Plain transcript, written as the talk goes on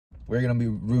we're gonna be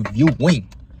reviewing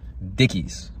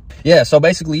Dickies. Yeah, so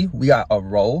basically we got a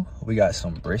roll, we got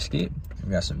some brisket,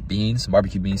 we got some beans, some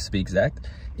barbecue beans to be exact,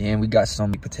 and we got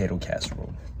some potato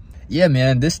casserole. Yeah,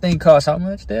 man, this thing costs how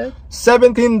much, Dad?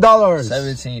 $17.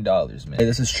 $17, man. Hey,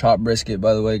 this is chopped brisket,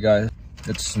 by the way, guys.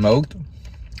 It's smoked,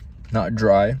 not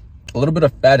dry. A little bit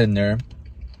of fat in there.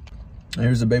 And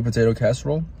here's the baked potato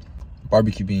casserole,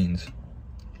 barbecue beans.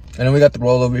 And then we got the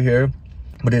roll over here,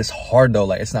 but it's hard though,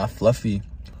 like it's not fluffy.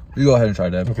 You go ahead and try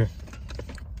that. Okay.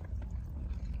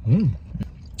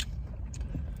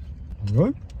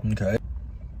 Good. Okay.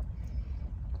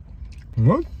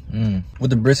 Good. With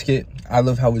the brisket, I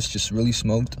love how it's just really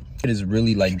smoked. It is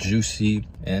really like juicy,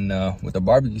 and with the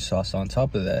barbecue sauce on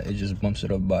top of that, it just bumps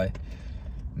it up by,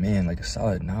 man, like a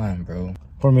solid 9, bro.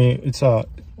 For me, it's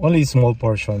only a small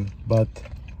portion, but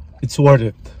it's worth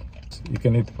it. You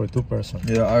can eat for 2 persons.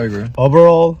 Yeah, I agree.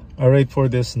 Overall, I rate for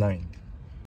this 9.